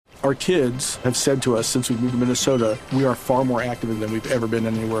Our kids have said to us since we moved to Minnesota, we are far more active than we've ever been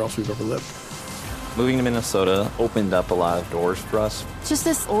anywhere else we've ever lived. Moving to Minnesota opened up a lot of doors for us. Just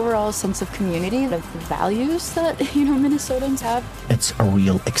this overall sense of community, of the values that, Minnesotans have. It's a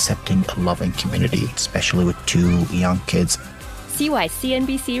real accepting, loving community, especially with 2 young kids. See why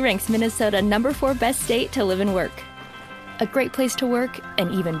CNBC ranks Minnesota #4 best state to live and work. A great place to work,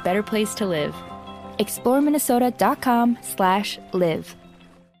 an even better place to live. ExploreMinnesota.com/live.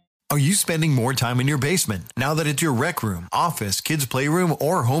 Are you spending more time in your basement now that it's your rec room, office, kids' playroom,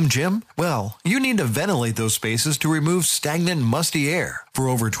 or home gym? Well, you need to ventilate those spaces to remove stagnant, musty air. For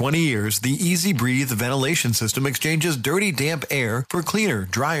over 20 years, the Easy Breathe ventilation system exchanges dirty, damp air for cleaner,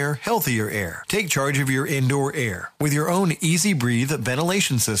 drier, healthier air. Take charge of your indoor air with your own Easy Breathe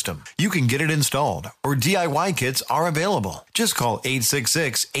ventilation system. You can get it installed, or DIY kits are available. Just call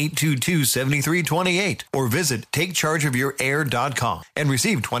 866-822-7328 or visit takechargeofyourair.com and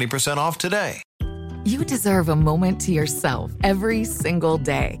receive 20% off today. You deserve a moment to yourself every single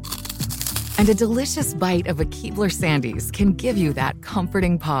day. And a delicious bite of a Keebler Sandies can give you that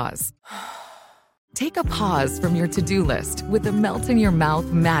comforting pause. Take a pause from your to-do list with the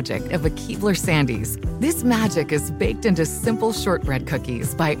melt-in-your-mouth magic of a Keebler Sandies. This magic is baked into simple shortbread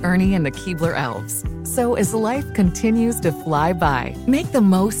cookies by Ernie and the Keebler Elves. So as life continues to fly by, make the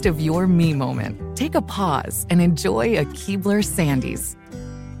most of your me moment. Take a pause and enjoy a Keebler Sandies.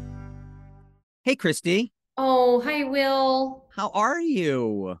 Hey, Christy. Oh, hi, Will. How are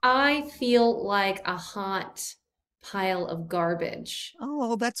you? I feel like a hot pile of garbage.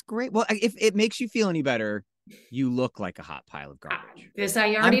 Oh, that's great. Well, if it makes you feel any better, you look like a hot pile of garbage.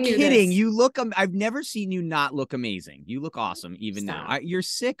 I already knew kidding. this. You look, I've never seen you not look amazing. You look awesome even Stop. now. You're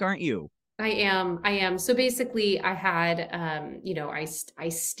sick, aren't you? I am. So basically I had, I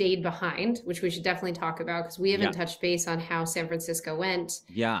stayed behind, which we should definitely talk about because we haven't touched base on how San Francisco went.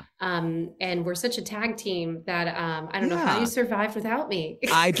 Yeah. And we're such a tag team that I don't know how you survived without me.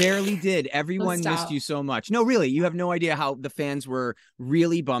 I barely did. Everyone missed you so much. No, really, you have no idea how the fans were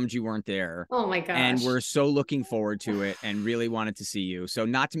really bummed you weren't there. Oh my gosh. And we're so looking forward to it and really wanted to see you. So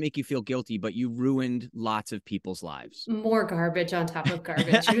not to make you feel guilty, but you ruined lots of people's lives. More garbage on top of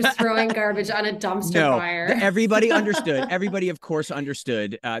garbage. You're just throwing garbage on a dumpster fire. Everybody understood. Everybody, of course,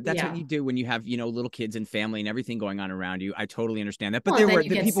 understood. That's what you do when you have, little kids and family and everything going on around you. I totally understand that. But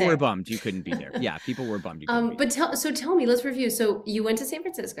people were bummed you couldn't be there. Yeah, people were bummed you couldn't be there. Tell me, let's review. So you went to San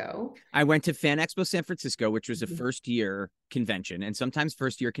Francisco. I went to Fan Expo San Francisco, which was a first year convention. And sometimes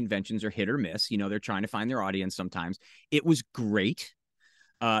first year conventions are hit or miss. They're trying to find their audience sometimes. It was great.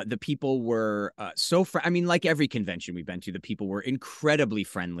 The people were like every convention we've been to, the people were incredibly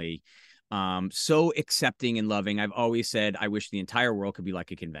friendly. So accepting and loving. I've always said, I wish the entire world could be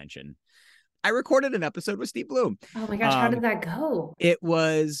like a convention. I recorded an episode with Steve Bloom. Oh my gosh. How did that go? It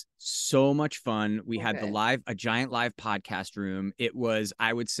was so much fun. We had a giant live podcast room. It was,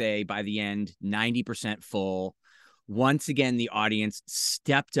 I would say by the end, 90% full. Once again, the audience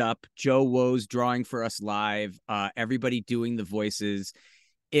stepped up. Joe Woe's drawing for us live. Everybody doing the voices.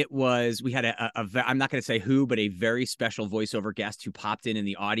 We had I'm not going to say who, but a very special voiceover guest who popped in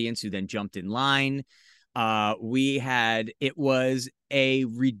the audience, who then jumped in line. It was a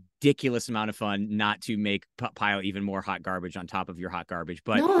ridiculous amount of fun, not to make pile even more hot garbage on top of your hot garbage.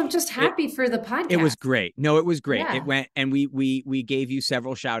 But no, I'm just happy for the podcast. It was great. No, it was great. Yeah. It went, and we gave you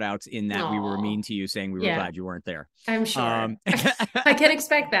several shout outs in that. We were mean to you, saying we were glad you weren't there. I'm sure. I can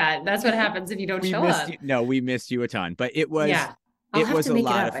expect that. That's what happens if you don't show up. We missed you a ton, but it was. Yeah. I'll have to make it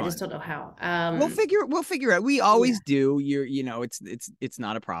up. I just don't know how. We'll figure out. We always do. It's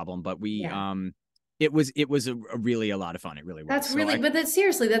not a problem, but it was really a lot of fun. It really was. That's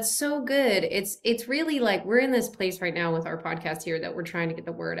so good. It's really like we're in this place right now with our podcast here that we're trying to get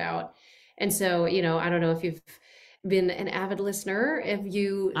the word out. And so, I don't know if you've been an avid listener,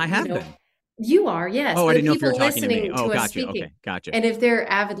 I have been. You are, yes. Oh, I didn't know if you were talking to me. Oh, gotcha. Speaking. Okay, gotcha. And if there are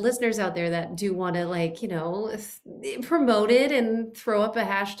avid listeners out there that do want to promote it and throw up a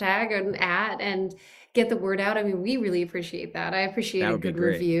hashtag and and get the word out, I mean, we really appreciate that. I appreciate a good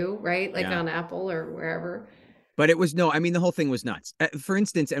review, right? Like on Apple or wherever. But the whole thing was nuts. For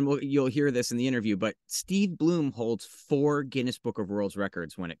instance, and you'll hear this in the interview, but Steve Bloom holds 4 Guinness Book of World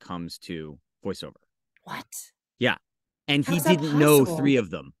Records when it comes to voiceover. What? Yeah. And he didn't know 3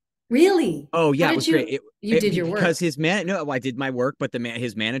 of them. Really? Oh yeah, it was great. You did your work because I did my work, but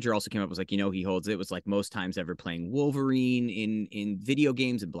his manager also came up, was like, he holds it. It was like most times ever playing Wolverine in video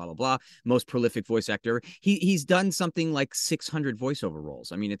games and blah blah blah. Most prolific voice actor. He's done something like 600 voiceover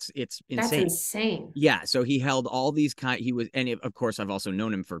roles. I mean, it's insane. That's insane. Yeah, so he held all these of course I've also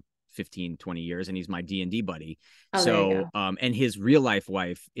known him for 15, 20 years, and he's my D&D buddy. Oh, there you So, and his real life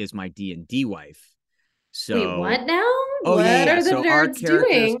wife is my D&D wife. So, wait, what now? Oh, what yeah. are the So nerds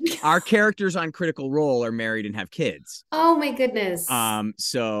doing? our characters on Critical Role are married and have kids. Oh my goodness.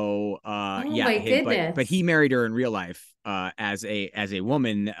 So, oh yeah, my goodness. but he married her in real life, as a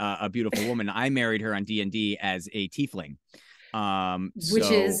woman, a beautiful woman. I married her on D&D as a tiefling. Which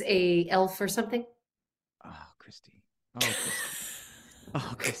is a elf or something? Oh, Christy.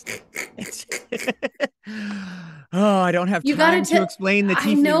 Oh, Christy. Oh, I don't have time to explain the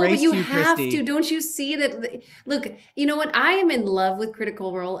tiefling I know, race but you to you, have Christy. to. Don't you see that? Look, you know what? I am in love with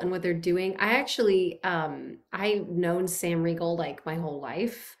Critical Role and what they're doing. I actually, I've known Sam Riegel like my whole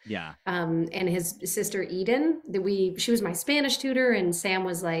life. Yeah. And his sister Eden, she was my Spanish tutor, and Sam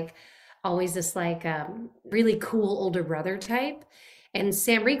was like always this like really cool older brother type. And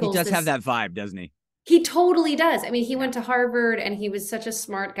Sam Riegel does have that vibe, doesn't he? He totally does. I mean, he went to Harvard and he was such a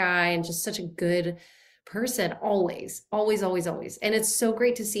smart guy and just such a good person, always. And it's so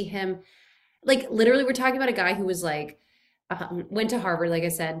great to see him. Like, literally, we're talking about a guy who was like, went to Harvard, like I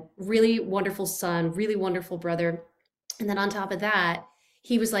said, really wonderful son, really wonderful brother. And then on top of that,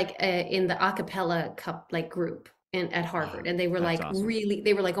 he was like in the a cappella cup like group at Harvard. And they were like awesome.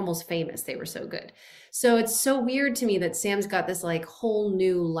 they were like almost famous. They were so good. So it's so weird to me that Sam's got this like whole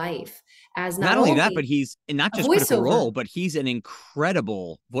new life as not only that, but he's not just Critical Role, but he's an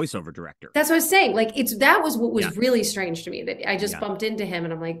incredible voiceover director. That's what I was saying. Like that was what was really strange to me, that I just bumped into him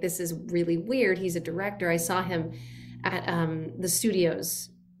and I'm like, this is really weird. He's a director. I saw him at the studios,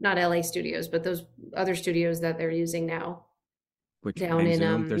 not LA studios, but those other studios that they're using now. Which down in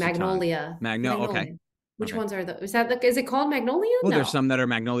Magnolia. Magnolia. Okay. Which ones are those? Is it called Magnolia? Well, no. There's some that are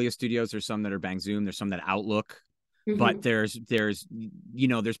Magnolia Studios. There's some that are Bang Zoom. There's some that Outlook. Mm-hmm. But there's there's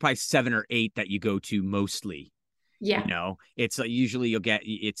probably 7 or 8 that you go to mostly. Yeah. You know, it's like usually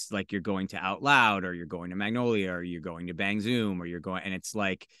it's like you're going to Out Loud, or you're going to Magnolia, or you're going to Bang Zoom, or you're going, and it's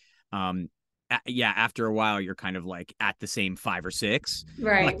like, after a while you're kind of like at the same 5 or 6,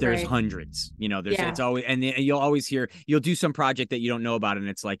 right? But there's hundreds, it's always, and you'll always hear, you'll do some project that you don't know about, and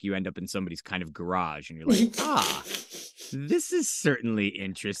it's like you end up in somebody's kind of garage, and you're like, this is certainly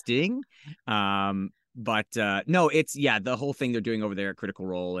interesting. But no, it's the whole thing they're doing over there at Critical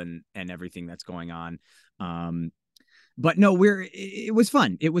Role and everything that's going on. But no, it was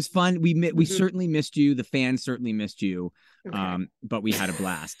fun. It was fun. We certainly missed you. The fans certainly missed you. Okay. But we had a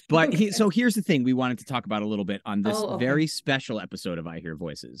blast. But so here's the thing we wanted to talk about a little bit on this very special episode of I Hear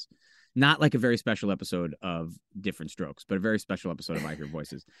Voices. Not like a very special episode of Different Strokes, but a very special episode of I Hear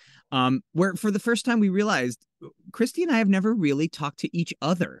Voices. Where for the first time we realized Christy and I have never really talked to each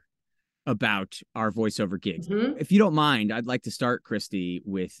other about our voiceover gigs. Mm-hmm. If you don't mind, I'd like to start, Christy,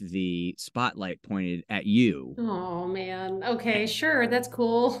 with the spotlight pointed at you. Oh man. Okay, sure. That's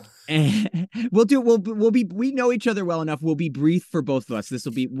cool. And we know each other well enough. We'll be brief for both of us. This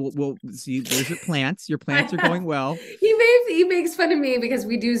will be, we'll see, there's your plants. Your plants are going well. He makes fun of me because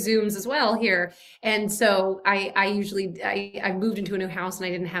we do Zooms as well here. And so I usually moved into a new house and I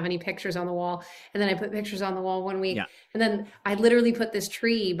didn't have any pictures on the wall. And then I put pictures on the wall one week. Yeah. And then I literally put this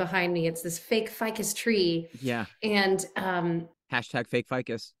tree behind me. It's this fake ficus tree. Yeah. And hashtag fake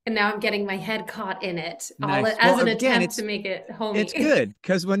ficus. And now I'm getting my head caught in it, nice. as an attempt to make it homey. It's good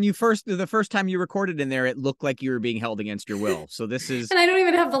because when the first time you recorded in there, it looked like you were being held against your will. So this is, and I don't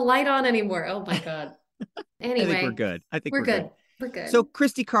even have the light on anymore. Oh my god. Anyway, I think we're good. I think we're good. We're good. So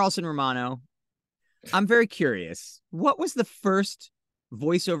Christy Carlson Romano, I'm very curious. What was the first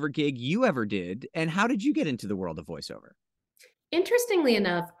voiceover gig you ever did, and how did you get into the world of voiceover? Interestingly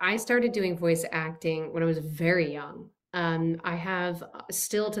enough, I started doing voice acting when I was very young. I have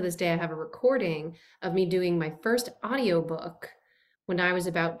still to this day, I have a recording of me doing my first audiobook when I was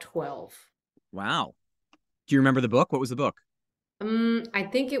about 12. Wow. Do you remember the book? What was the book? I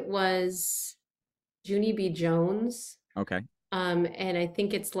think it was Junie B. Jones. Okay. And I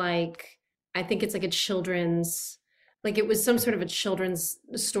think it's like a children's, like it was some sort of a children's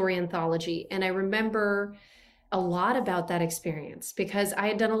story anthology. And I remember a lot about that experience because I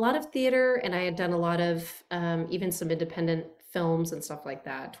had done a lot of theater and I had done a lot of even some independent films and stuff like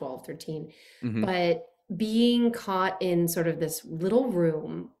that, 12, 13. Mm-hmm. But being caught in sort of this little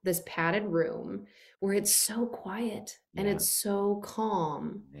room, this padded room where it's so quiet and it's so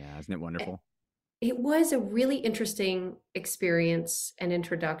calm. Yeah, isn't it wonderful? It was a really interesting experience and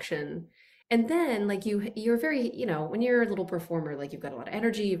introduction. And then like you're very, when you're a little performer, like you've got a lot of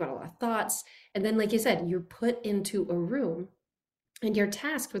energy, you've got a lot of thoughts. And then, like you said, you're put into a room and you're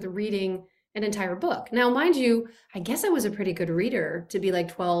tasked with reading an entire book. Now, mind you, I guess I was a pretty good reader to be like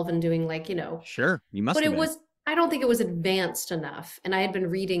 12 and doing like, Sure, you must. But have been. I don't think it was advanced enough. And I had been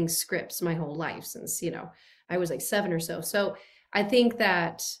reading scripts my whole life since, I was like 7 or so. So I think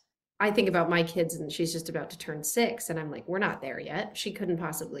about my kids, and she's just about to turn 6, and I'm like, we're not there yet.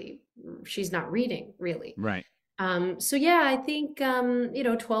 She's not reading really. Right. So yeah, I think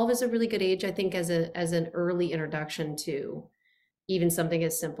 12 is a really good age. I think as an early introduction to even something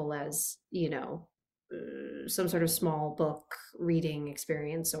as simple as, some sort of small book reading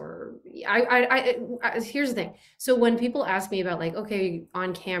experience. Or here's the thing. So when people ask me about like, okay,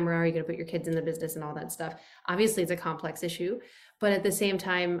 on camera, are you going to put your kids in the business and all that stuff? Obviously it's a complex issue, but at the same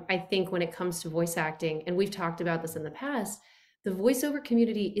time, I think when it comes to voice acting, and we've talked about this in the past, the voiceover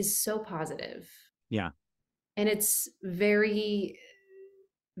community is so positive. Yeah. And it's very,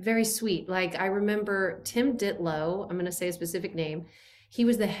 very sweet. Like I remember Tim Ditlow, I'm going to say a specific name. He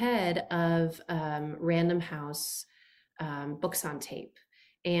was the head of Random House Books on Tape.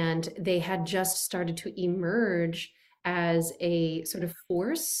 And they had just started to emerge as a sort of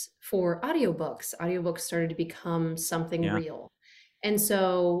force for audiobooks. Audiobooks started to become something real. And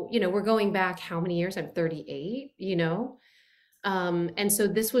so, we're going back how many years? I'm 38, and so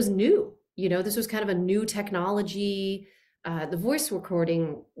this was new. This was kind of a new technology. The voice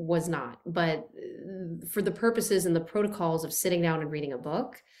recording was not, but for the purposes and the protocols of sitting down and reading a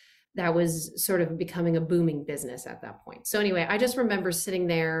book, that was sort of becoming a booming business at that point. So anyway, I just remember sitting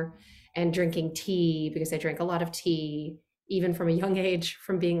there and drinking tea, because I drank a lot of tea, even from a young age,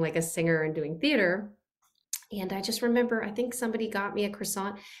 from being like a singer and doing theater. And I just remember, I think somebody got me a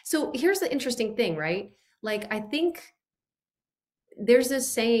croissant. So here's the interesting thing, right? Like, I think there's this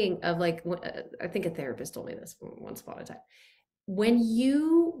saying of like, I think a therapist told me this once upon a time. When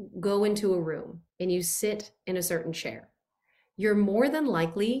you go into a room and you sit in a certain chair, you're more than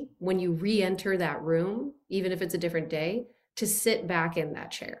likely, when you re-enter that room, even if it's a different day, to sit back in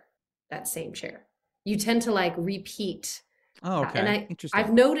that chair, that same chair. You tend to like repeat. Oh, okay. And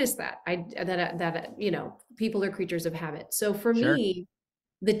I've noticed that people are creatures of habit. So for me,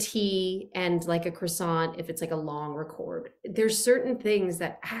 the tea and like a croissant, if it's like a long record, there's certain things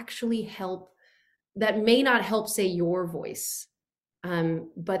that actually help, that may not help say your voice,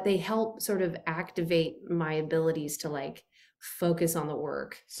 but they help sort of activate my abilities to like focus on the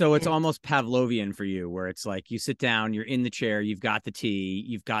work. So it's almost Pavlovian for you, where it's like you sit down, you're in the chair, you've got the tea,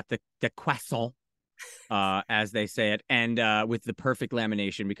 you've got the croissant, as they say it, and with the perfect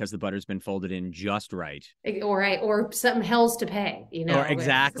lamination because the butter's been folded in just right. Or something hell's to pay, Or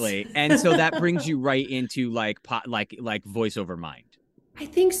exactly. And so that brings you right into like voiceover mind. I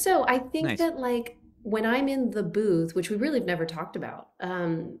think so. I think that like when I'm in the booth, which we really have never talked about,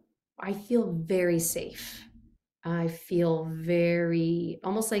 I feel very safe. I feel very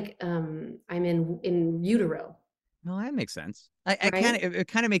almost like I'm in utero. No, that makes sense. It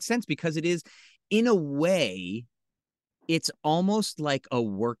kind of makes sense because it is, in a way, it's almost like a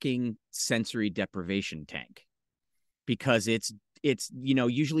working sensory deprivation tank, because it's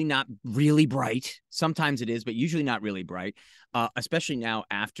usually not really bright. Sometimes it is, but usually not really bright. Especially now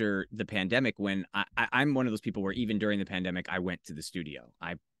after the pandemic, when I'm one of those people where even during the pandemic, I went to the studio.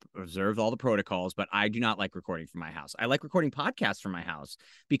 I observed all the protocols, but I do not like recording from my house. I like recording podcasts from my house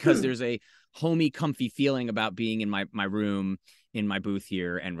because there's a homey, comfy feeling about being in my room, in my booth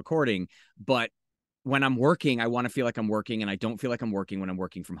here and recording. But when I'm working, I want to feel like I'm working, and I don't feel like I'm working when I'm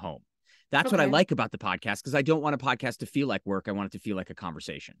working from home. That's what I like about the podcast, because I don't want a podcast to feel like work. I want it to feel like a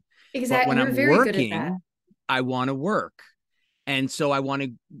conversation. Exactly. But when I'm working, I want to work. And so I want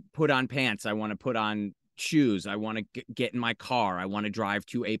to put on pants. I want to put on shoes. I want to get in my car. I want to drive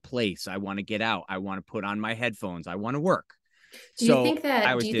to a place. I want to get out. I want to put on my headphones. I want to work. Do you think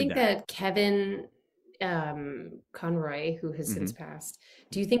that Kevin Conroy, who has since passed,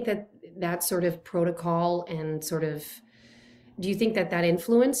 do you think that sort of protocol and sort of, do you think that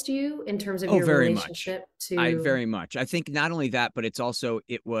influenced you in terms of your relationship to? Very much. I think not only that, but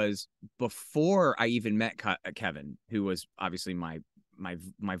it was before I even met Kevin, who was obviously my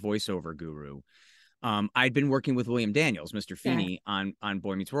voiceover guru. I'd been working with William Daniels, Mr. Feeney, on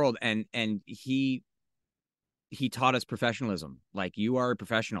Boy Meets World, and he taught us professionalism. Like, you are a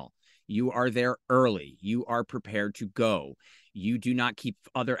professional. You are there early. You are prepared to go. You do not keep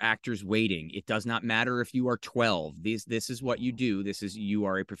other actors waiting. It does not matter if you are 12. This is what you do. You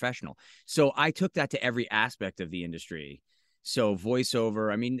are a professional. So I took that to every aspect of the industry. So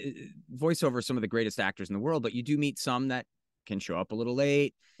voiceover, voiceover is some of the greatest actors in the world, but you do meet some that can show up a little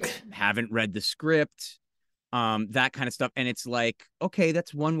late, haven't read the script, that kind of stuff. And it's like, okay,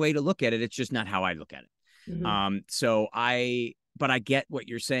 that's one way to look at it. It's just not how I look at it. Mm-hmm. But I get what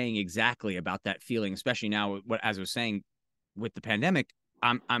you're saying exactly about that feeling, especially now, as I was saying, with the pandemic,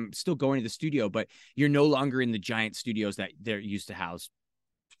 I'm still going to the studio, but you're no longer in the giant studios that they're used to house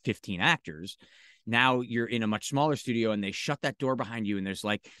 15 actors. Now you're in a much smaller studio, and they shut that door behind you, and there's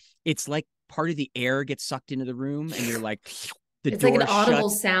like, it's like part of the air gets sucked into the room, and you're like, it's like an audible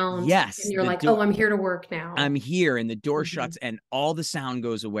sound. Yes. And you're like, oh, I'm here to work now. I'm here. And the door shuts and all the sound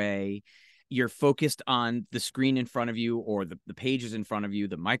goes away. You're focused on the screen in front of you, or the pages in front of you,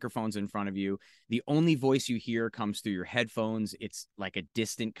 the microphones in front of you. The only voice you hear comes through your headphones. It's like a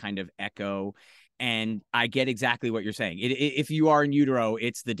distant kind of echo. And I get exactly what you're saying. If you are in utero,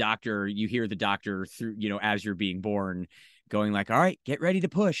 it's the doctor. You hear the doctor through, as you're being born, going like, all right, get ready to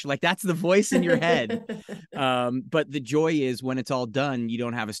push. Like, that's the voice in your head. But the joy is when it's all done, you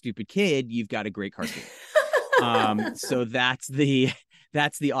don't have a stupid kid. You've got a great cartoon. So that's the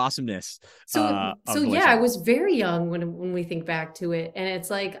awesomeness. So yeah, I was very young when we think back to it. And it's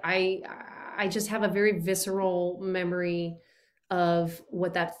like, I just have a very visceral memory of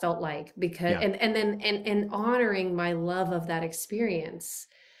what that felt like, because, and honoring my love of that experience.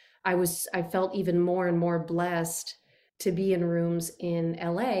 I felt even more and more blessed to be in rooms in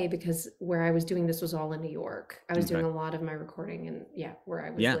LA, because where I was doing this was all in New York. I was doing a lot of my recording and where I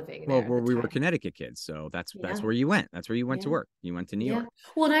was living. Well, where we were Connecticut kids. So that's where you went. That's where you went to work. You went to New York.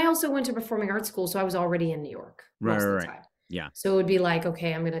 Well, and I also went to performing arts school. So I was already in New York most of the time. Yeah. So it would be like,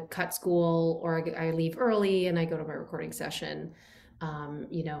 okay, I'm going to cut school, or I leave early and I go to my recording session,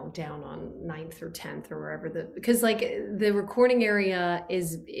 down on 9th or 10th or wherever because like the recording area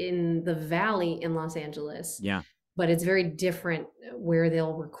is in the Valley in Los Angeles. Yeah. But it's very different where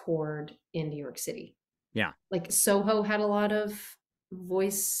they'll record in New York City. Yeah. Like Soho had a lot of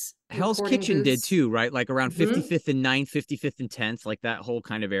voice. Hell's Kitchen did too, right? Like around 55th and 9th, 55th and 10th, like that whole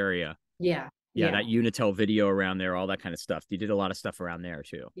kind of area. Yeah. Yeah, that Unitel video around there, all that kind of stuff. You did a lot of stuff around there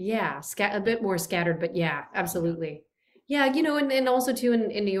too. Yeah, a bit more scattered, but yeah, absolutely. Yeah, and also too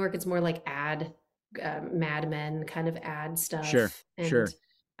in New York, it's more like Mad Men kind of ad stuff. Sure.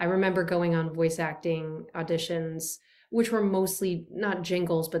 I remember going on voice acting auditions, which were mostly not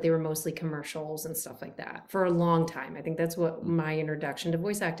jingles, but they were mostly commercials and stuff like that for a long time. I think that's what my introduction to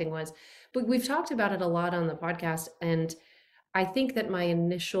voice acting was. But we've talked about it a lot on the podcast. And I think that my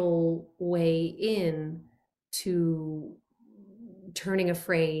initial way in to turning a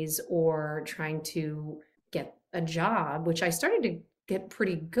phrase or trying to get a job, which I started to get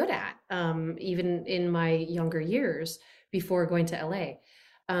pretty good at, even in my younger years before going to LA.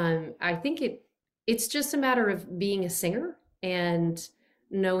 I think it's just a matter of being a singer and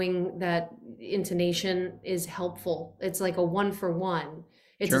knowing that intonation is helpful. It's like a 1-for-1.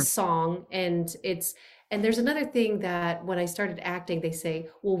 It's a song, and there's another thing that when I started acting, they say,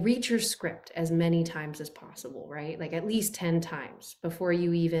 well, read your script as many times as possible, right? Like at least 10 times before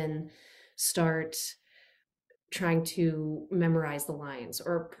you even start trying to memorize the lines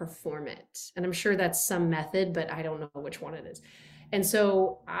or perform it. And I'm sure that's some method, but I don't know which one it is. And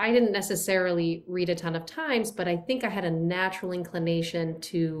so I didn't necessarily read a ton of times, but I think I had a natural inclination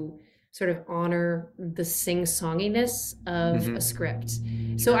to sort of honor the sing-songiness of a script.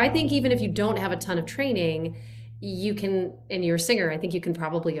 So I think even if you don't have a ton of training, you can, and you're a singer, I think you can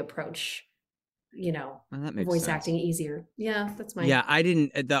probably approach, voice acting easier. Yeah, that's my. Yeah, I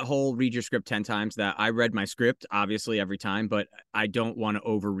didn't, that whole read your script 10 times, that I read my script obviously every time, but I don't want to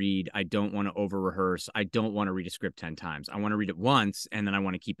overread. I don't want to over rehearse. I don't want to read a script 10 times. I want to read it once and then I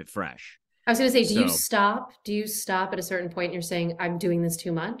want to keep it fresh. I was going to say, do you stop? Do you stop at a certain point and you're saying, I'm doing this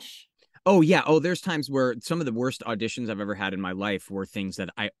too much? Oh, yeah. Oh, there's times where some of the worst auditions I've ever had in my life were things that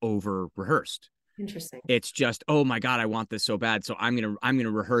I over rehearsed. Interesting. It's just, oh my God, I want this so bad. So I'm going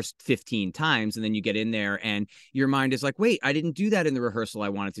to rehearse 15 times. And then you get in there and your mind is like, wait, I didn't do that in the rehearsal I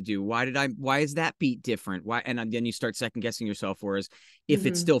wanted to do. Why is that beat different? Why? And then you start second guessing yourself. Whereas if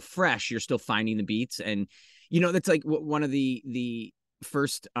it's still fresh, you're still finding the beats. And, that's like one of the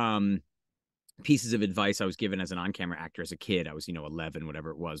first, pieces of advice I was given as an on-camera actor as a kid. I was, 11,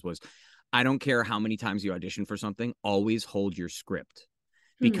 whatever it was I don't care how many times you audition for something, always hold your script,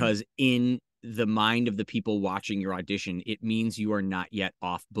 because in the mind of the people watching your audition, it means you are not yet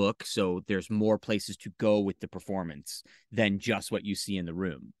off book. So there's more places to go with the performance than just what you see in the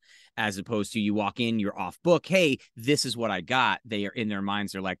room, as opposed to you walk in, you're off book. Hey, this is what I got. They are in their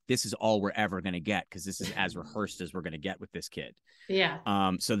minds. They're like, this is all we're ever going to get, because this is as rehearsed as we're going to get with this kid. Yeah.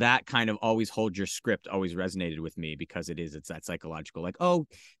 So that kind of always hold your script always resonated with me, because it's that psychological, like, oh,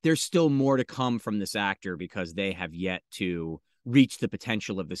 there's still more to come from this actor because they have yet to reach the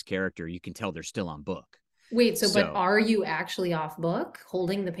potential of this character. You can tell they're still on book. Wait, but are you actually off book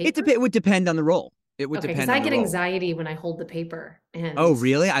holding the paper? It would depend on the role. It would Okay, because depend I on the get role. anxiety when I hold the paper. And Oh,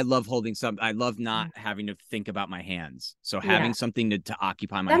 really? I love holding I love not having to think about my hands. So having Yeah. something to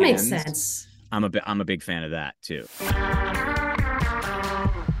occupy my that makes hands. sense. I'm a big fan of that too.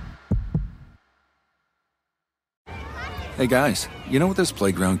 Hey guys, you know what this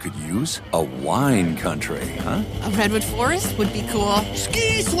playground could use? A wine country, huh? A redwood forest would be cool.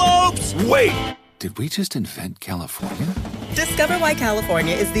 Ski slopes! Wait! Did we just invent California? Discover why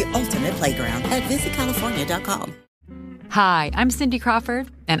California is the ultimate playground at visitcalifornia.com. Hi, I'm Cindy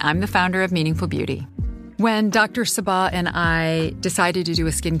Crawford, and I'm the founder of Meaningful Beauty. When Dr. Sabah and I decided to do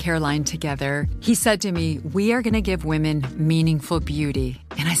a skincare line together, he said to me, we are going to give women meaningful beauty.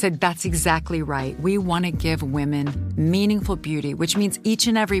 And I said, that's exactly right. We want to give women meaningful beauty, which means each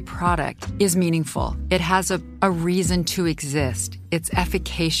and every product is meaningful. It has a reason to exist. It's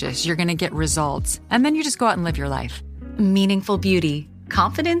efficacious. You're going to get results. And then you just go out and live your life. Meaningful Beauty.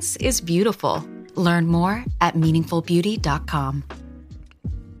 Confidence is beautiful. Learn more at meaningfulbeauty.com.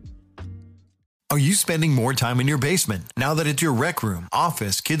 Are you spending more time in your basement now that it's your rec room,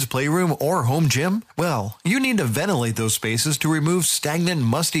 office, kids' playroom, or home gym? Well, you need to ventilate those spaces to remove stagnant,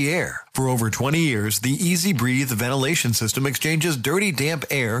 musty air. For over 20 years, the Easy Breathe ventilation system exchanges dirty, damp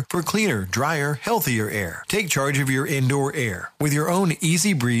air for cleaner, drier, healthier air. Take charge of your indoor air with your own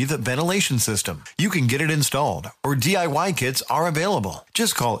Easy Breathe ventilation system. You can get it installed, or DIY kits are available.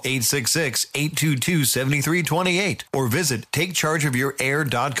 Just call 866-822-7328 or visit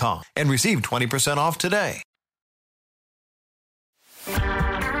takechargeofyourair.com and receive 20% off today. You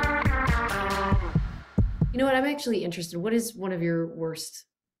know what? I'm actually interested. What is one of your worst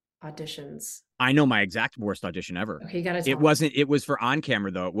auditions? I know my exact worst audition ever. Okay, you gotta tell It me. wasn't. It was for on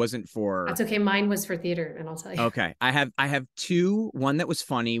camera though. It wasn't for. That's okay. Mine was for theater, and I'll tell you. Okay, I have two. One that was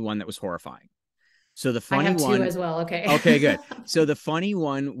funny. One that was horrifying. So the funny I have one two as well. Okay. Okay, good. So the funny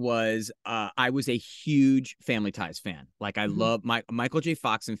one was I was a huge Family Ties fan. Like I love Michael J.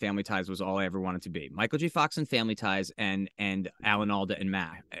 Fox and Family Ties was all I ever wanted to be. Michael J. Fox and Family Ties and Alan Alda in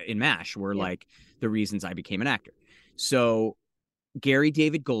MASH were like the reasons I became an actor. So Gary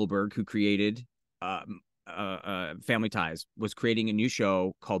David Goldberg, who created Family Ties, was creating a new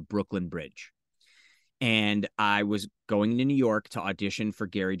show called Brooklyn Bridge. And I was going to New York to audition for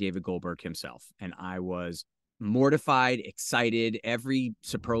Gary David Goldberg himself. And I was mortified, excited, every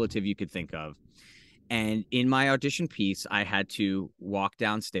superlative you could think of. And in my audition piece, I had to walk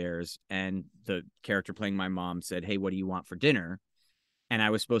downstairs and the character playing my mom said, "Hey, what do you want for dinner?" And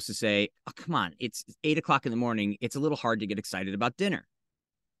I was supposed to say, "Oh, come on, it's 8 o'clock in the morning. It's a little hard to get excited about dinner."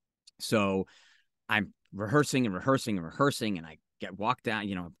 So I'm rehearsing and I walk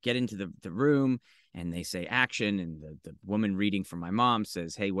down, get into the room. And they say action, and the woman reading from my mom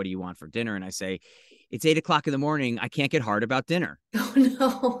says, "Hey, what do you want for dinner?" And I say, "It's 8 o'clock in the morning. I can't get hard about dinner." Oh,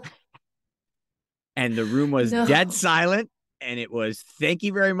 no. And the room was dead silent, and it was, "Thank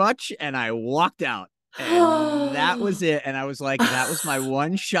you very much." And I walked out, and that was it. And I was like, that was my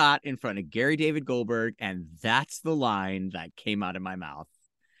one shot in front of Gary David Goldberg. And that's the line that came out of my mouth.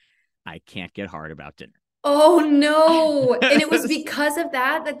 I can't get hard about dinner. Oh no. And it was because of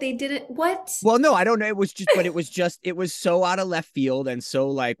that they didn't what? Well, no, I don't know. It was so out of left field and so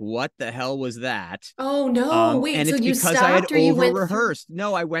like, what the hell was that? Oh no. Wait, and so it's you because stopped I had or you went rehearsed.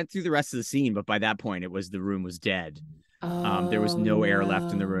 No, I went through the rest of the scene, but by that point the room was dead. There was no air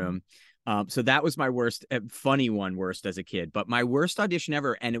left in the room. So that was my worst as a kid, but my worst audition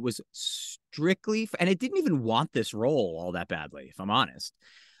ever. And it was strictly, and it didn't even want this role all that badly, if I'm honest.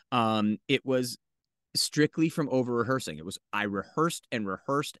 It was strictly from over rehearsing. I rehearsed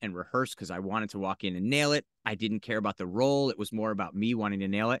because I wanted to walk in and nail it. I didn't care about the role. It was more about me wanting to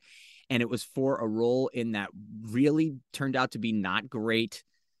nail it. And it was for a role in that really turned out to be not great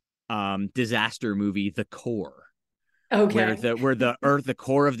disaster movie, The Core. Okay. Where the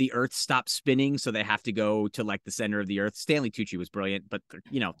core of the earth stops spinning, so they have to go to like the center of the earth. Stanley Tucci was brilliant, but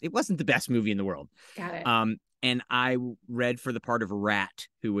it wasn't the best movie in the world. Got it. And I read for the part of Rat,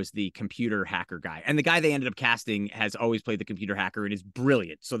 who was the computer hacker guy. And the guy they ended up casting has always played the computer hacker and is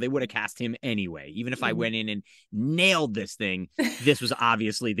brilliant. So they would have cast him anyway. Even if I went in and nailed this thing, this was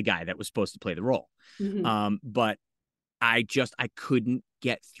obviously the guy that was supposed to play the role. But I couldn't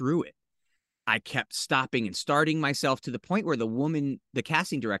get through it. I kept stopping and starting myself to the point where the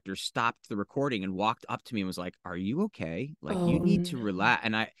casting director stopped the recording and walked up to me and was like, "Are you okay? Like, you need to relax."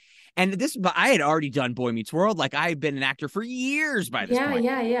 But I had already done Boy Meets World. Like, I had been an actor for years by this point.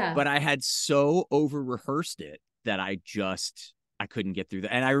 Yeah. But I had so over rehearsed it that I couldn't get through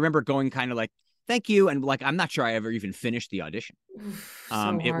that. And I remember going kind of like, "Thank you." And like, I'm not sure I ever even finished the audition.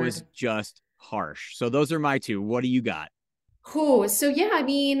 It was just harsh. So those are my two. What do you got? Oh, so yeah, I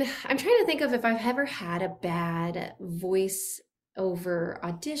mean, I'm trying to think of if I've ever had a bad voice over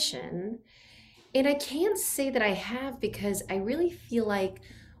audition. And I can't say that I have because I really feel like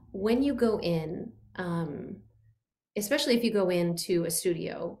when you go in, especially if you go into a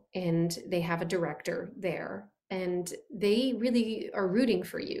studio and they have a director there and they really are rooting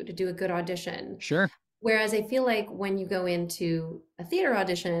for you to do a good audition. Sure. Whereas I feel like when you go into a theater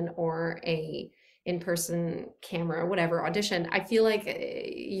audition or a in-person camera, whatever audition, I feel like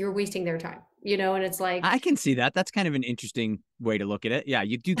you're wasting their time, and it's like, I can see that. That's kind of an interesting way to look at it. Yeah,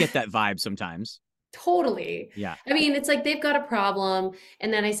 you do get that vibe sometimes. totally. Yeah. I mean, it's like they've got a problem.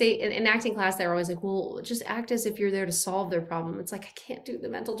 And then I say in acting class, they're always like, well, just act as if you're there to solve their problem. It's like, I can't do the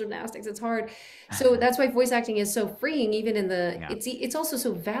mental gymnastics. It's hard. So that's why voice acting is so freeing, even in it's also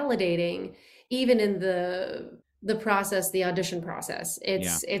so validating, even in the process, the audition process.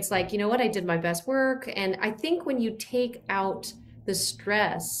 It's like, you know what, I did my best work. And I think when you take out the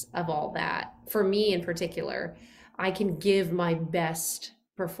stress of all that, for me in particular, I can give my best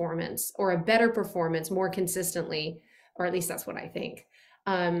performance or a better performance more consistently, or at least that's what I think.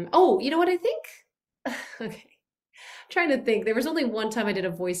 You know what I think? Okay. I'm trying to think. There was only one time I did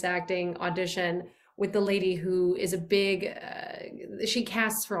a voice acting audition with the lady who is a big, she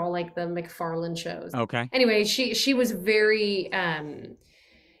casts for all like the McFarlane shows. Okay. Anyway, she was very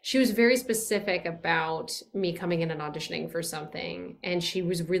specific about me coming in and auditioning for something. And she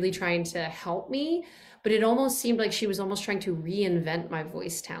was really trying to help me, but it almost seemed like she was almost trying to reinvent my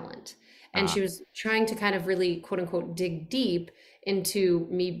voice talent. And she was trying to kind of really, quote unquote, dig deep into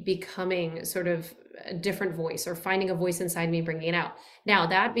me becoming sort of a different voice or finding a voice inside me, bringing it out. Now,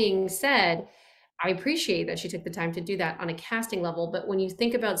 that being said, I appreciate that she took the time to do that on a casting level. But when you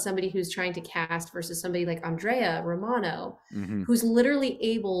think about somebody who's trying to cast versus somebody like Andrea Romano, who's literally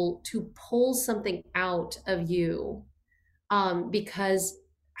able to pull something out of you, because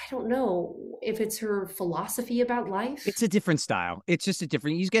I don't know if it's her philosophy about life. It's a different style. It's just a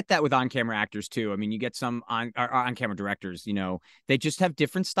different, you get that with on-camera actors too. I mean, you get some on-camera directors, they just have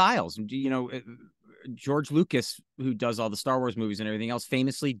different styles. George Lucas, who does all the Star Wars movies and everything else,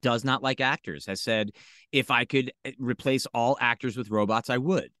 famously does not like actors, has said, if I could replace all actors with robots, I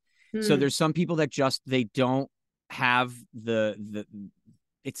would. So there's some people that just, they don't have the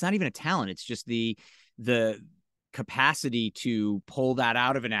it's not even a talent. It's just the capacity to pull that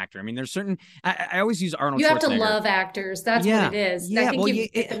out of an actor. I mean, there's certain, I always use Arnold Schwarzenegger. You have to love actors. That's what it is. Yeah, I think you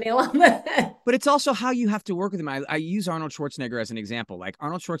hit the nail on the head. But it's also how you have to work with him. I use Arnold Schwarzenegger as an example. Like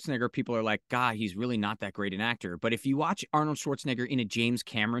Arnold Schwarzenegger, people are like, God, he's really not that great an actor. But if you watch Arnold Schwarzenegger in a James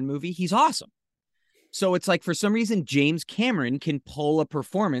Cameron movie, he's awesome. So it's like, for some reason, James Cameron can pull a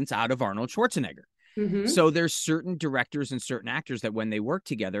performance out of Arnold Schwarzenegger. So there's certain directors and certain actors that when they work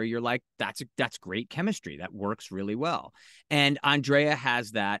together, you're like, that's great chemistry. That works really well. And Andrea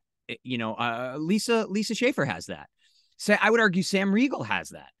has that, Lisa Schaefer has that. So I would argue Sam Riegel has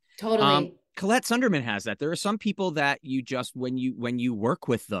that. Totally. Colette Sunderman has that. There are some people that you just, when you work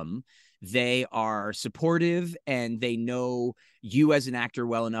with them, they are supportive and they know you as an actor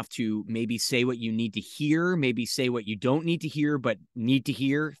well enough to maybe say what you need to hear, maybe say what you don't need to hear, but need to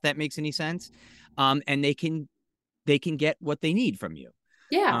hear, if that makes any sense. And they can get what they need from you.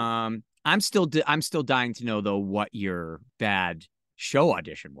 Yeah. I'm still dying to know though what your bad show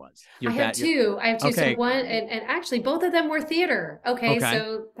audition was. I have two. Okay. So one, and actually both of them were theater. Okay.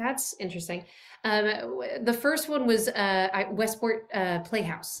 So that's interesting. The first one was Westport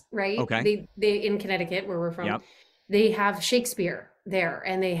Playhouse, right? Okay. They in Connecticut, where we're from. Yep. They have Shakespeare there,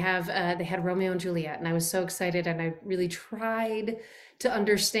 and they had Romeo and Juliet, and I was so excited, and I really tried to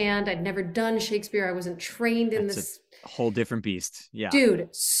understand. I'd never done Shakespeare. I wasn't trained in this. A whole different beast. Yeah. Dude,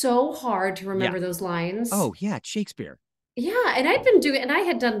 so hard to remember those lines. Oh yeah, it's Shakespeare. Yeah, and I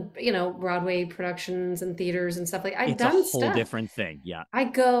had done, Broadway productions and theaters and stuff like I'd done stuff. It's a whole different thing. Yeah. I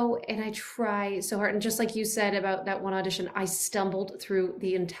go and I try so hard, and just like you said about that one audition, I stumbled through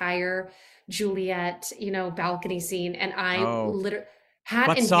the entire Juliet, balcony scene, and I literally hat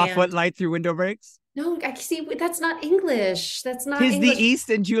What in soft, hand. what light through window breaks? No, I see. That's not English. That's not. 'Tis English. the east,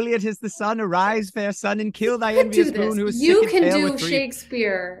 and Juliet is the sun. Arise, fair sun, and kill thy envious moon, who is You sick and can pale do with grief.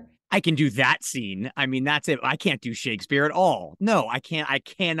 Shakespeare. I can do that scene. I mean, that's it. I can't do Shakespeare at all. No, I can't. I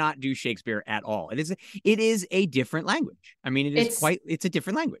cannot do Shakespeare at all. It is a different language. I mean, it's a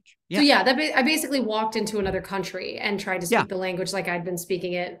different language. Yeah. So yeah, I basically walked into another country and tried to speak the language like I'd been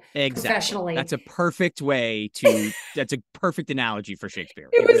speaking it professionally. That's a perfect that's a perfect analogy for Shakespeare.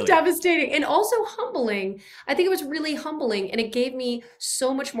 It was really devastating and also humbling. I think it was really humbling, and it gave me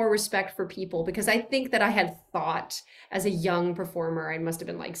so much more respect for people, because I think that I had thought as a young performer, I must have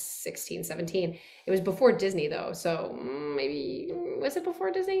been like 16, 17. It was before Disney though. So maybe, was it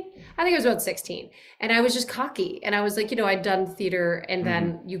before Disney? I think it was about 16. And I was just cocky. And I was like, I'd done theater, and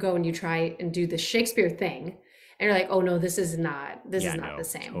then you go and you try and do the Shakespeare thing. And you're like, oh no, this is not the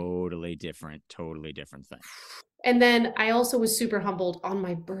same. Totally different thing. And then I also was super humbled on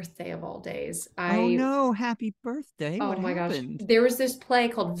my birthday of all days. Oh no, happy birthday. Oh what my happened? gosh. There was this play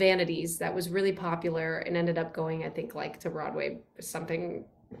called Vanities that was really popular and ended up going, I think, like to Broadway something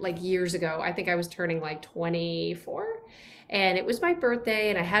like years ago. I think I was turning like 24, and it was my birthday,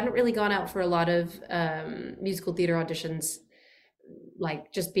 and I hadn't really gone out for a lot of musical theater auditions.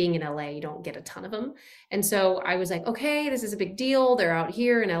 Like just being in LA, you don't get a ton of them. And so I was like, okay, this is a big deal. They're out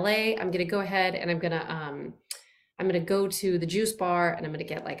here in LA. I'm going to go ahead and I'm going to go to the juice bar, and I'm going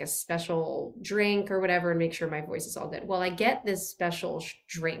to get like a special drink or whatever and make sure my voice is all good. Well, I get this special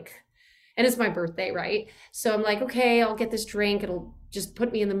drink, and it's my birthday, right? So I'm like, okay, I'll get this drink. It'll just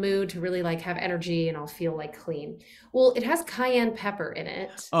put me in the mood to really like have energy, and I'll feel like clean. Well, it has cayenne pepper in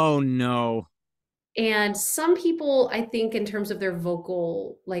it. Oh no. And some people, I think, in terms of their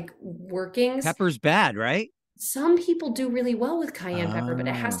vocal like workings, pepper's bad, right? Some people do really well with cayenne pepper, but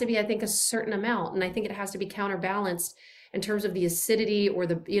it has to be, I think, a certain amount. And I think it has to be counterbalanced in terms of the acidity or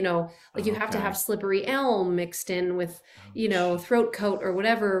the, like you have to have slippery elm mixed in with, throat coat or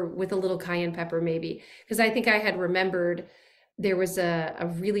whatever with a little cayenne pepper maybe. Because I think I had remembered there was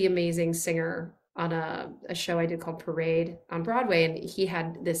a really amazing singer on a show I did called Parade on Broadway, and he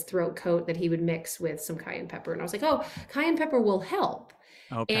had this throat coat that he would mix with some cayenne pepper. And I was like, oh, cayenne pepper will help.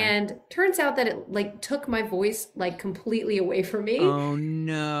 Okay. And turns out that it like took my voice like completely away from me. Oh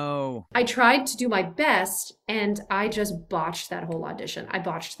no. I tried to do my best, and I just botched that whole audition. I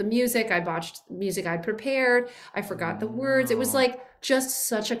botched the music. I botched the music I'd prepared. I forgot the words. It was like just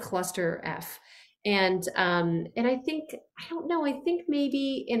such a cluster F. And I think, I don't know, I think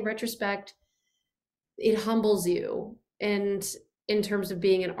maybe in retrospect, it humbles you, and in terms of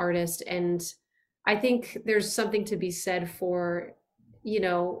being an artist. And I think there's something to be said for, being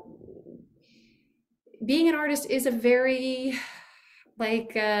an artist is a very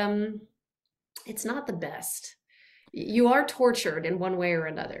like, it's not the best. You are tortured in one way or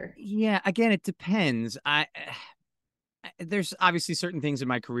another. Yeah. Again, it depends. There's obviously certain things in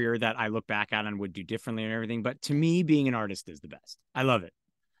my career that I look back at and would do differently and everything. But to me, being an artist is the best. I love it.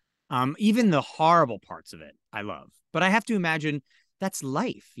 Even the horrible parts of it, I love. But I have to imagine that's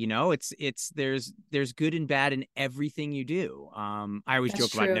life, there's good and bad in everything you do. I always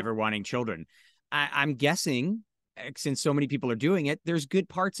joke about never wanting children. I'm guessing, since so many people are doing it, there's good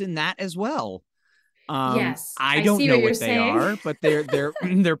parts in that as well. Yes, I don't know what they are, but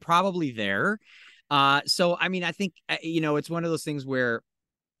they're probably there. So I mean, I think it's one of those things where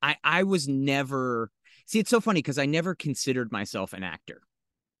I was never. See, it's so funny because I never considered myself an actor,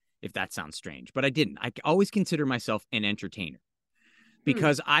 if that sounds strange, but I didn't. I always consider myself an entertainer.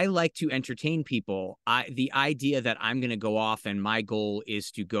 Because I like to entertain people. The idea that I'm going to go off and my goal is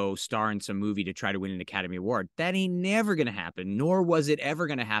to go star in some movie to try to win an Academy Award, that ain't never going to happen, nor was it ever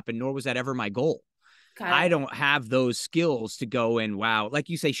going to happen, nor was that ever my goal. I don't have those skills to go and, wow, like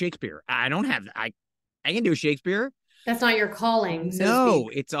you say, Shakespeare. I don't have that. I can do Shakespeare. That's not your calling. So no,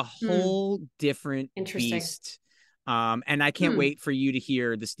 it's a whole different beast. And I can't wait for you to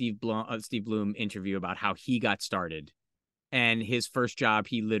hear the Steve Bloom interview about how he got started. And his first job,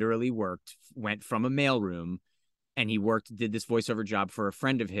 he literally went from a mailroom, and he did this voiceover job for a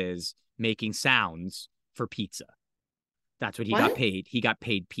friend of his making sounds for pizza. That's what he got paid. He got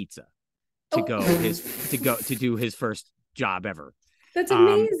paid pizza to do his first job ever. That's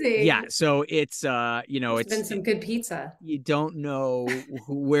amazing. Yeah. So it's, it's been some good pizza. You don't know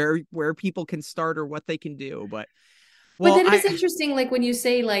where people can start or what they can do, but. Well, but then it's interesting, like when you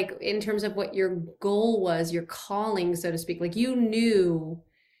say, like, in terms of what your goal was, your calling, so to speak, like you knew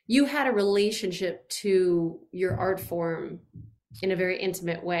you had a relationship to your art form in a very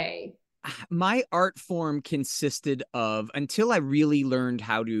intimate way. My art form consisted of, until I really learned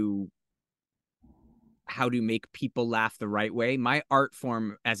how to make people laugh the right way, my art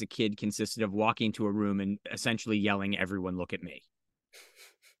form as a kid consisted of walking into a room and essentially yelling, "Everyone look at me."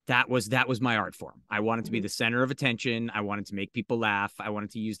 That was my art form. I wanted to be the center of attention. I wanted to make people laugh. I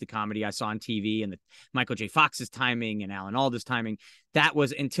wanted to use the comedy I saw on TV and the Michael J. Fox's timing and Alan Alda's timing. That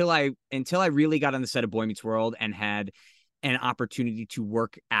was until I really got on the set of Boy Meets World and had an opportunity to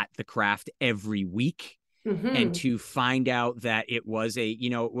work at the craft every week and to find out that it was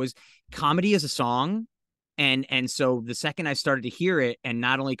it was comedy as a song. And so the second I started to hear it and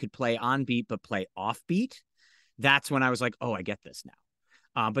not only could play on beat, but play off beat, that's when I was like, oh, I get this now.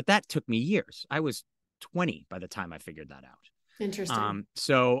 But that took me years. I was 20 by the time I figured that out. Interesting.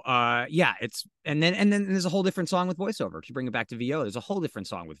 Yeah, it's and then there's a whole different song with voiceover. To bring it back to VO, there's a whole different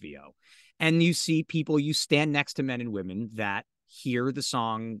song with VO. And you see people, you stand next to men and women that hear the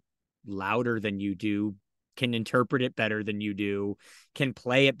song louder than you do, can interpret it better than you do, can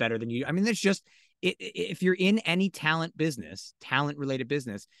play it better than you. I mean, there's just, if you're in any talent related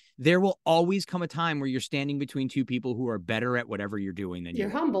business, there will always come a time where you're standing between two people who are better at whatever you're doing than you.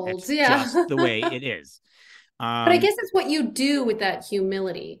 You're humbled. It's yeah. just the way it is. But I guess it's what you do with that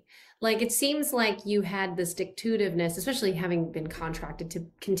humility. Like, it seems like you had the stick-to-itiveness, especially having been contracted to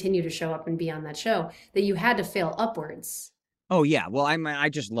continue to show up and be on that show, that you had to fail upwards. Oh yeah, well, I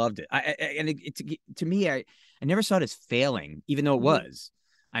just loved it. To me, I never saw it as failing, even though it was.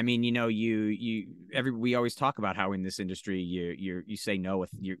 I mean, you know, we always talk about how in this industry you say no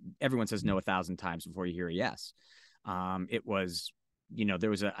everyone says no 1,000 times before you hear a yes. It was, you know,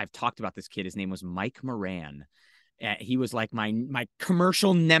 I've talked about this kid. His name was Mike Moran. He was like my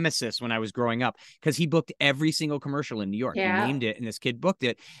commercial nemesis when I was growing up, because he booked every single commercial in New York. Yeah. He named it, and this kid booked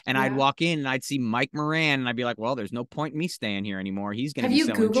it. And I'd walk in and I'd see Mike Moran, and I'd be like, well, there's no point in me staying here anymore. He's going to be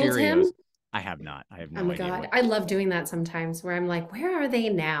selling Googled Cheerios. Him? I have not. I have no idea. Oh my God. I love doing that sometimes, where I'm like, where are they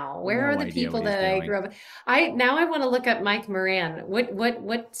now? Where are the people that I grew up? I want to look up Mike Moran.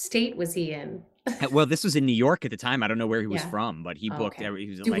 What state was he in? Well, this was in New York at the time. I don't know where he was from, but he booked every.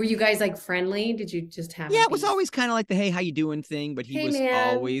 He was were you guys like friendly? Did you just have? Yeah, it was always kind of like the "Hey, how you doing" thing. But he was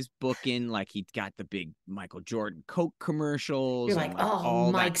always booking, like, he got the big Michael Jordan Coke commercials. You're like,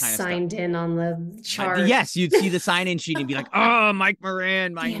 all Mike signed in on the chart. Yes, you'd see the sign-in sheet and be like, "Oh, Mike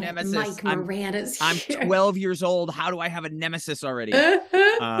Moran, my nemesis. Mike Moran is here. I'm 12 years old. How do I have a nemesis already?"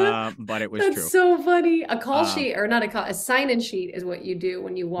 But it was true. That's so funny. A call sheet, or not a sign-in sheet, is what you do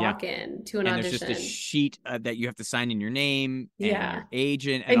when you walk in to an audition. There's just a sheet that you have to sign in your name and your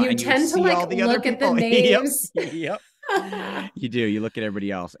agent, and you tend to like look at the names. Yep. You do. You look at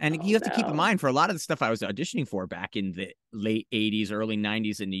everybody else, and you have to keep in mind, for a lot of the stuff I was auditioning for back in the late 80s, early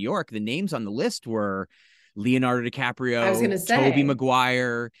 90s in New York, the names on the list were Leonardo DiCaprio, I was gonna say Tobey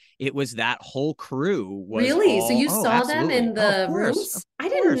Maguire. It was that whole crew. So you saw them in the rooms? I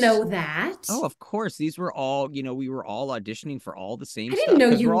didn't know that. Oh, of course. These were all, we were all auditioning for all the same stuff. I didn't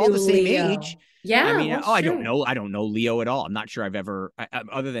know you we're all knew the same Leo. age. Yeah. I mean, I don't know Leo at all. I'm not sure I've ever,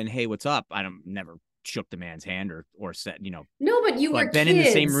 other than, hey, what's up? Never shook the man's hand or said, No, but you were been kids, in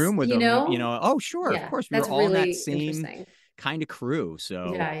the same room with him. Oh, sure. Of course. We were all in that same kind of crew.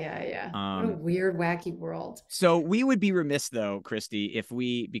 So yeah. What a weird, wacky world. So we would be remiss, though, Christy,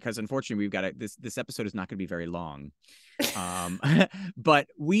 because unfortunately we've got this episode is not going to be very long. But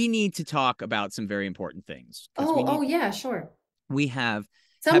we need to talk about some very important things. Yeah, sure. We have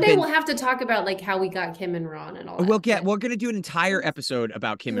someday we'll have to talk about like how we got Kim and Ron and all that. We're going to do an entire episode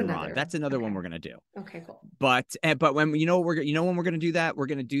about Kim and Ron. That's another one we're going to do. Okay, cool. But when when we're going to do that, we're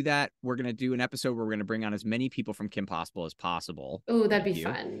going to do an episode where we're going to bring on as many people from Kim Possible as possible. Oh, that'd be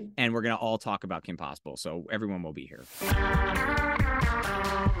fun. And we're going to all talk about Kim Possible. So everyone will be here.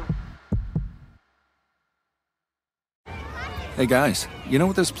 Hey guys, you know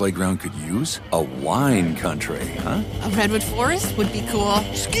what this playground could use? A wine country, huh? A redwood forest would be cool.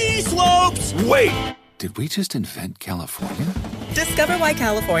 Ski slopes! Wait! Did we just invent California? Discover why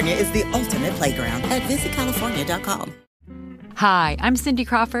California is the ultimate playground at visitcalifornia.com. Hi, I'm Cindy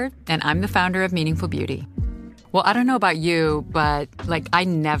Crawford, and I'm the founder of Meaningful Beauty. Well, I don't know about you, but I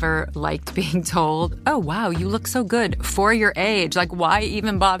never liked being told, oh, wow, you look so good for your age. Why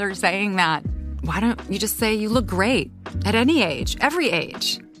even bother saying that? Why don't you just say you look great at any age, every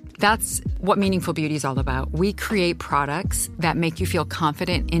age? That's what Meaningful Beauty is all about. We create products that make you feel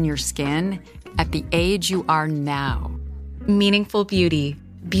confident in your skin at the age you are now. Meaningful Beauty.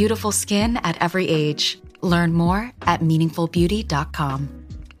 Beautiful skin at every age. Learn more at meaningfulbeauty.com.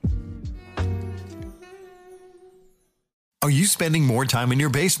 Are you spending more time in your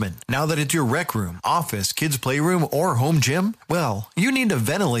basement now that it's your rec room, office, kids' playroom, or home gym? Well, you need to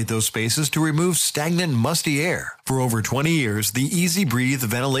ventilate those spaces to remove stagnant, musty air. For over 20 years, the Easy Breathe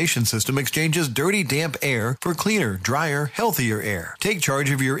ventilation system exchanges dirty, damp air for cleaner, drier, healthier air. Take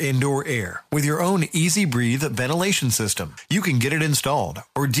charge of your indoor air with your own Easy Breathe ventilation system. You can get it installed,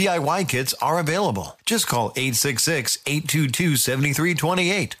 or DIY kits are available. Just call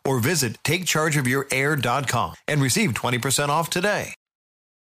 866-822-7328 or visit takechargeofyourair.com and receive 20% off today.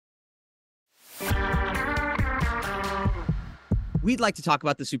 We'd like to talk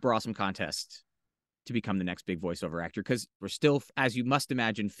about the Super Awesome Contest to become the next big voiceover actor, because we're still, as you must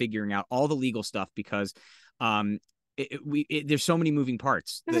imagine, figuring out all the legal stuff, because there's so many moving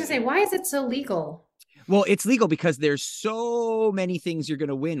parts. I was going to say, why is it so legal? Well, it's legal because there's so many things you're going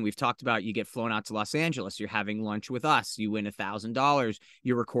to win. We've talked about you get flown out to Los Angeles. You're having lunch with us. You win $1,000.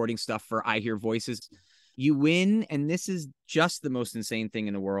 You're recording stuff for I Hear Voices. You win, and this is just the most insane thing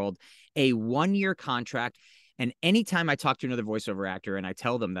in the world, a 1-year contract. And anytime I talk to another voiceover actor and I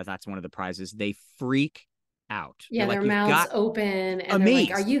tell them that that's one of the prizes, they freak out. Yeah, their mouths open and they're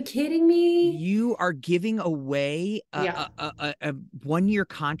like, are you kidding me? You are giving away a 1-year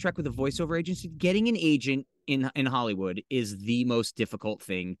contract with a voiceover agency. Getting an agent in Hollywood is the most difficult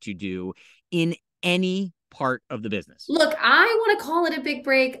thing to do in any part of the business. Look, I want to call it a big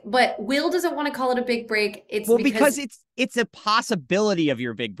break, but Will doesn't want to call it a big break. It's because it's a possibility of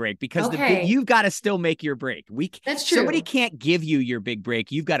your big break, because you've got to still make your break. That's true. Somebody can't give you your big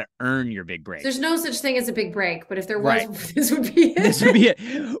break. You've got to earn your big break. There's no such thing as a big break, but if there was, this would be it. This would be it.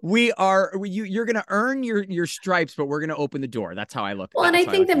 You're going to earn your stripes, but we're going to open the door. That's how I look. Well, and I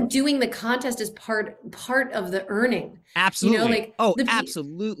think them doing the contest is part of the earning. Absolutely.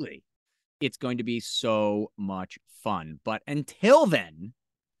 Absolutely. It's going to be so much fun. But until then,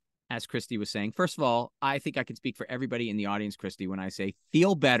 as Christy was saying, first of all, I think I can speak for everybody in the audience, Christy, when I say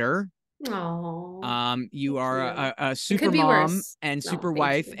feel better. Oh, you are a super mom and super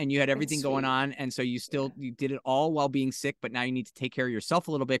wife, and you had everything going on. And so you did it all while being sick, but now you need to take care of yourself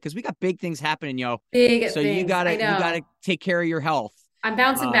a little bit because we got big things happening, yo. Big so things. you gotta take care of your health. I'm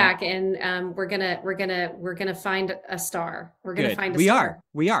bouncing back, and we're gonna find a star. We're gonna find a star.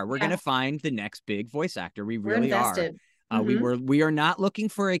 We are. We're gonna find the next big voice actor. We're really invested. Are. We are not looking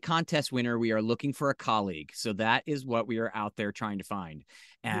for a contest winner. We are looking for a colleague. So that is what we are out there trying to find,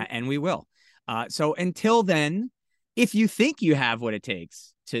 and we will. So until then, if you think you have what it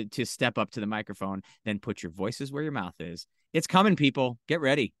takes to step up to the microphone, then put your voices where your mouth is. It's coming, people. Get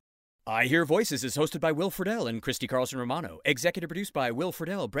ready. I Hear Voices is hosted by Will Friedle and Christy Carlson Romano. Executive produced by Will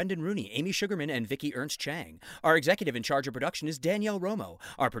Friedle, Brendan Rooney, Amy Sugarman, and Vicky Ernst Chang. Our executive in charge of production is Danielle Romo.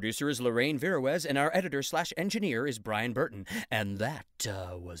 Our producer is Lorraine Viruez, and our editor/engineer is Brian Burton. And that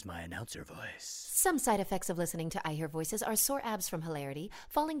was my announcer voice. Some side effects of listening to I Hear Voices are sore abs from hilarity,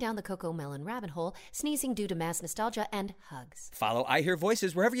 falling down the Coco Melon rabbit hole, sneezing due to mass nostalgia, and hugs. Follow I Hear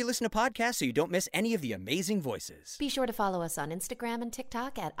Voices wherever you listen to podcasts so you don't miss any of the amazing voices. Be sure to follow us on Instagram and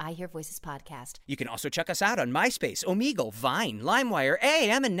TikTok at I Hear Voices Podcast. You can also check us out on MySpace, Omegle, Vine, LimeWire,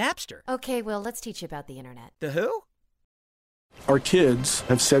 AIM, and Napster. Okay, Will, let's teach you about the internet. The who? Our kids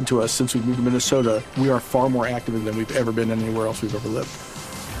have said to us since we moved to Minnesota, we are far more active than we've ever been anywhere else we've ever lived.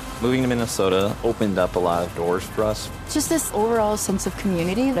 Moving to Minnesota opened up a lot of doors for us. Just this overall sense of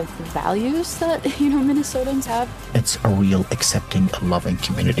community, of values that, Minnesotans have. It's a real accepting, loving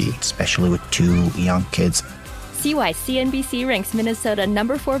community, especially with 2 young kids. See why CNBC ranks Minnesota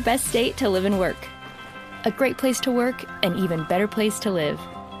number 4 best state to live and work. A great place to work, an even better place to live.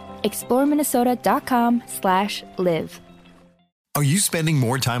 ExploreMinnesota.com/live. Are you spending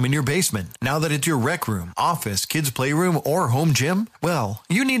more time in your basement now that it's your rec room, office, kids' playroom, or home gym? Well,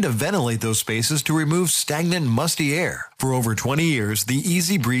 you need to ventilate those spaces to remove stagnant, musty air. For over 20 years, the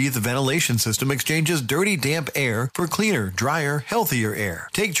Easy Breathe ventilation system exchanges dirty, damp air for cleaner, drier, healthier air.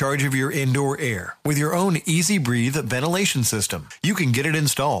 Take charge of your indoor air with your own Easy Breathe ventilation system. You can get it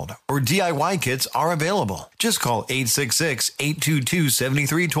installed, or DIY kits are available. Just call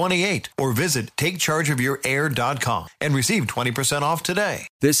 866-822-7328 or visit takechargeofyourair.com and receive 20% off today.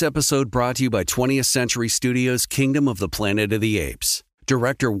 This episode brought to you by 20th Century Studios' Kingdom of the Planet of the Apes.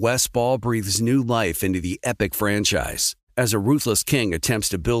 Director Wes Ball breathes new life into the epic franchise. As a ruthless king attempts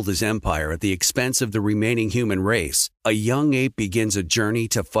to build his empire at the expense of the remaining human race, a young ape begins a journey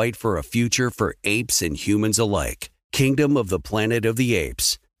to fight for a future for apes and humans alike. Kingdom of the Planet of the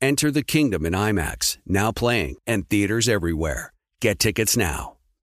Apes. Enter the kingdom in IMAX, now playing, and theaters everywhere. Get tickets now.